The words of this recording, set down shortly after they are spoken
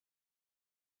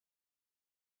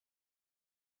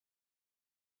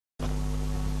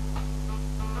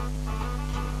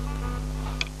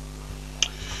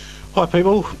Hi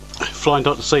people, Flying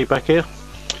Dr. C back here.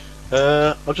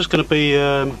 I'm just going to be,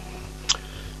 this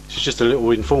is just a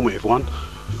little informative one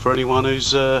for anyone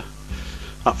who's up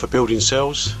for building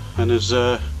cells and has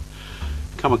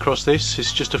come across this.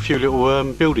 It's just a few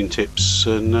little building tips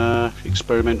and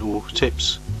experimental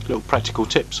tips, little practical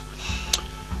tips.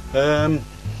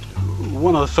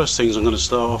 One of the first things I'm going to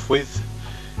start off with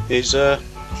is if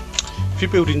you're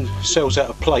building cells out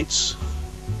of plates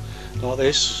like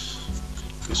this,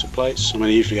 bits of plates, I mean,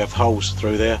 you usually have holes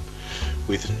through there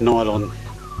with nylon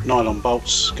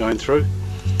bolts going through,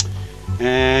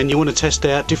 and you want to test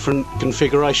out different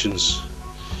configurations.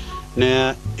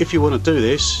 Now, if you want to do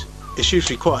this, it's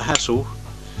usually quite a hassle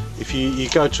if you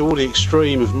go to all the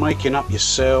extreme of making up your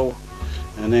cell.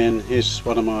 And then here's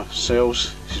one of my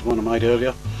cells. This is one I made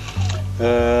earlier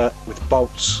with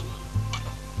bolts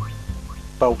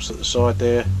at the side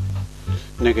there,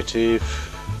 negative,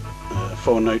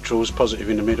 4 neutrals,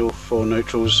 positive in the middle, 4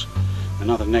 neutrals,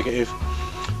 another negative.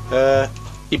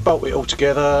 You bolt it all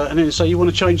together, and then say you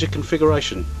want to change the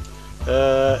configuration.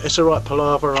 It's a right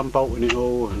palaver unbolting it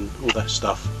all and all that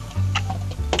stuff.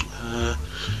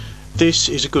 This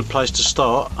is a good place to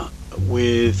start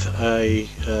with a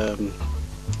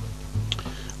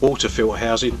water filter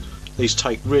housing. These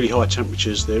take really high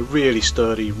temperatures, they're really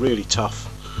sturdy, really tough,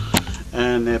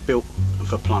 and they're built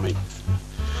for plumbing.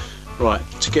 Right,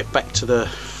 to get back to the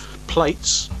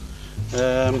plates,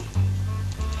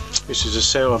 this is a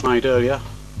cell I made earlier.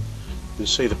 You can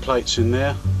see the plates in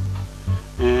there,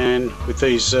 and with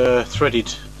these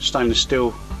threaded stainless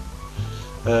steel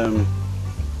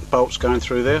bolts going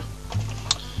through there.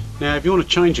 Now, if you want to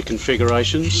change your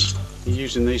configurations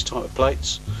using these type of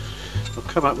plates, I've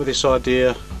come up with this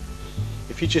idea.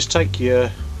 If you just take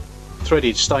your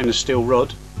threaded stainless steel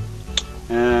rod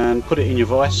and put it in your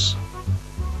vise,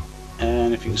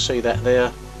 and if you can see that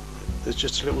there, there's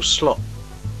just a little slot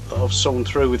that I've sawn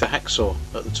through with a hacksaw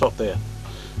at the top there,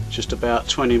 just about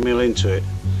 20mm into it.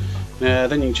 Now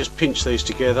then you can just pinch these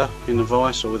together in the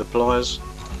vise or with the pliers,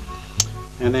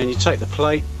 and then you take the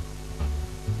plate,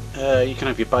 you can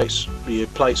have your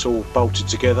plates all bolted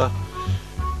together,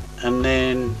 and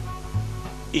then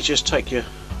you just take your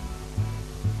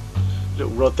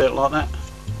little rod there like that,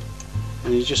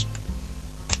 and you just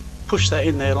push that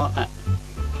in there like that.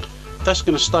 That's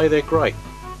going to stay there great.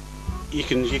 You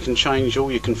can change all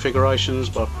your configurations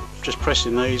by just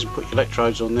pressing these and put your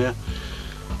electrodes on there.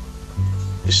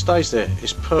 It stays there.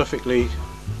 It's perfectly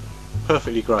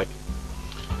great.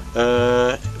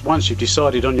 Once you've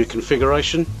decided on your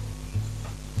configuration,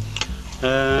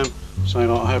 same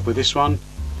like I have with this one,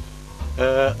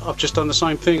 I've just done the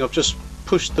same thing. I've just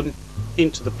pushed them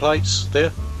into the plates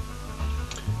there,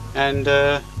 and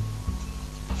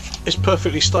it's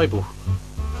perfectly stable.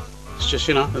 It's just,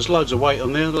 you know, there's loads of weight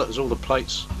on there. Look, there's all the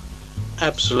plates,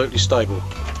 absolutely stable.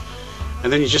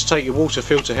 And then you just take your water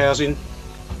filter housing.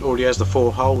 It already has the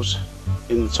 4 holes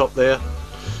in the top there.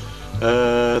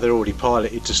 They're already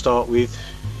piloted to start with.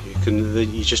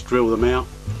 You just drill them out,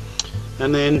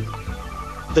 and then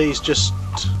these just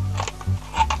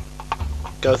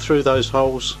go through those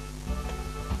holes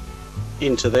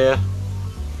into there,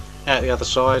 out the other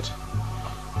side.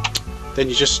 Then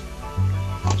you've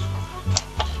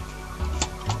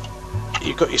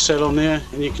got your cell on there,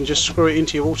 and you can just screw it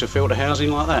into your water filter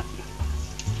housing like that.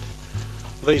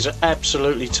 These are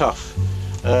absolutely tough.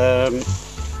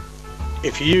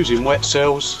 If you're using wet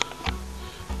cells,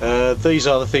 these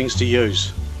are the things to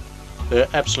use. They're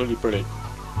absolutely brilliant.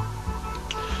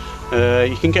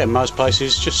 You can get them most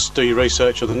places. Just do your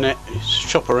research on the net,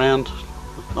 shop around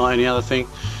like any other thing.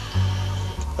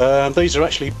 These are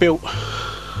actually built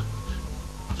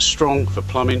strong for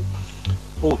plumbing.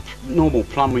 All normal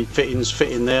plumbing fittings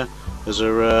fit in there. There's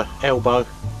a elbow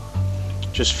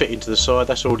just fit into the side.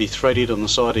 That's already threaded on the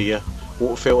side of your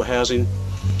water filter housing.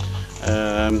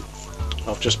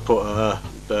 I've just put a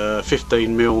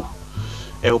 15mm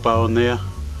elbow on there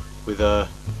with a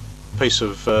piece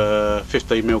of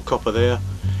 15mm copper there,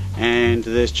 and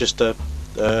there's just a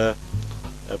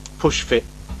push fit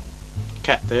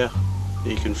cap there that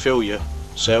you can fill your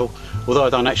cell. Although I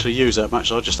don't actually use that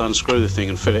much, I just unscrew the thing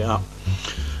and fill it up.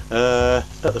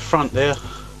 At the front there,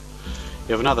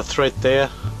 you have another thread there.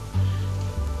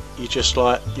 You just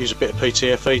use a bit of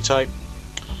PTFE tape,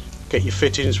 get your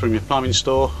fittings from your plumbing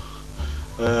store,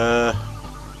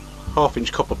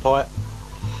 1/2-inch copper pipe,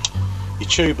 your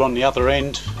tube on the other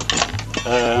end.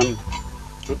 Your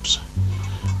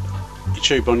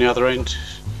tube on the other end.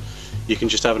 You can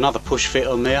just have another push fit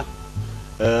on there.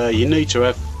 You need to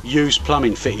have used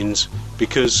plumbing fittings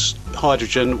because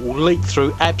hydrogen will leak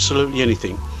through absolutely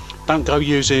anything. Don't go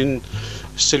using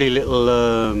silly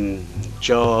little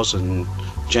jars and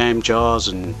jam jars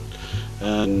and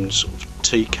sort of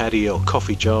tea caddy or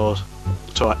coffee jar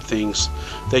type things,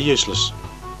 they're useless.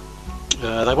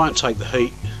 They won't take the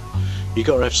heat. You've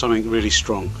got to have something really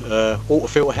strong. Water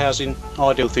filter housing,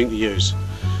 ideal thing to use,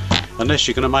 unless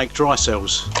you're going to make dry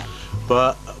cells.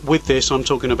 But with this, I'm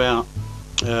talking about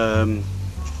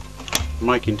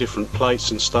making different plates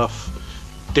and stuff,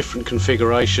 different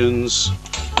configurations.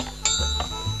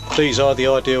 These are the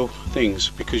ideal things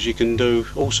because you can do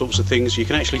all sorts of things. You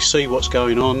can actually see what's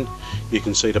going on. You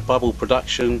can see the bubble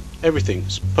production.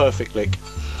 Everything's perfect lick.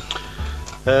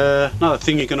 Another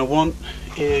thing you're going to want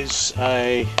is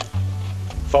a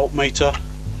voltmeter.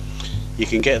 You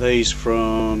can get these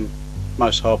from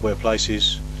most hardware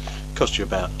places. Cost you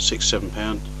about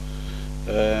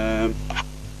 £6–7.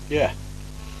 Yeah.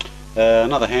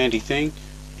 Another handy thing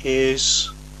is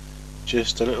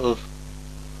just a little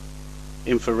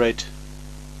infrared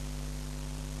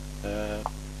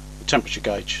temperature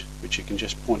gauge, which you can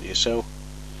just point at your cell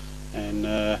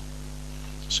and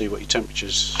see what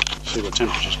temperature's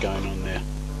going on there.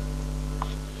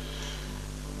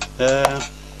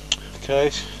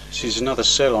 Okay, this is another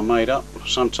cell I made up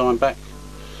some time back.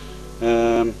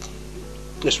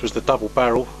 This was the double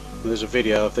barrel. There's a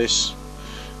video of this.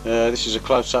 This is a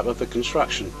close-up of the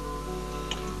construction.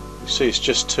 You see it's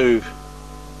just two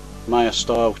Maya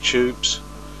style tubes,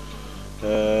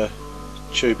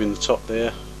 tube in the top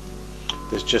there.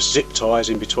 There's just zip ties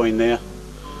in between there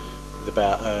with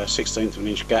about 1/16 of an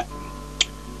inch gap.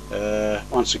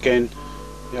 Once again,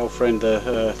 the old friend,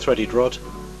 the threaded rod.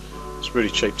 It's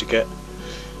really cheap to get.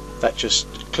 That just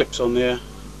clips on there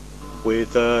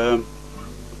with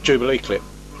Jubilee clip,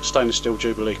 stainless steel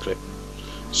Jubilee clip.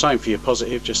 Same for your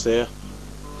positive, just there,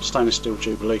 stainless steel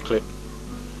Jubilee clip,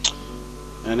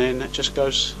 and then that just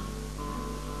goes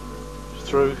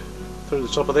through the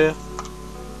top of there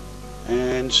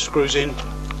and screws in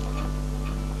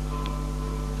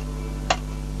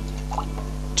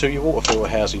to your water filter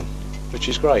housing, which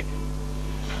is great.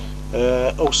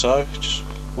 Also, just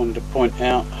wanted to point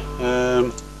out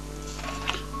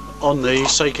on these,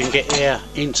 so you can get air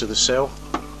into the cell,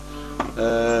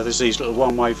 there's these little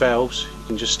one-way valves you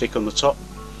can just stick on the top.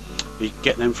 You can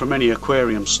get them from any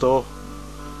aquarium store.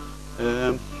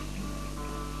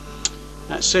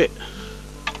 That's it.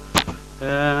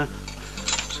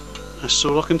 That's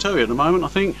all I can tell you at the moment, I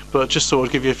think, but just thought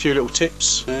I'd give you a few little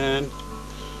tips, and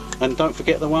don't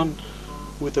forget the one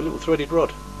with the little threaded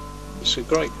rod. It's a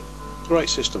great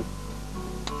system.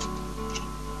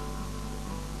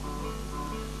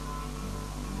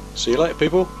 See you later,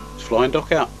 people. Flying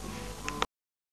Doc out.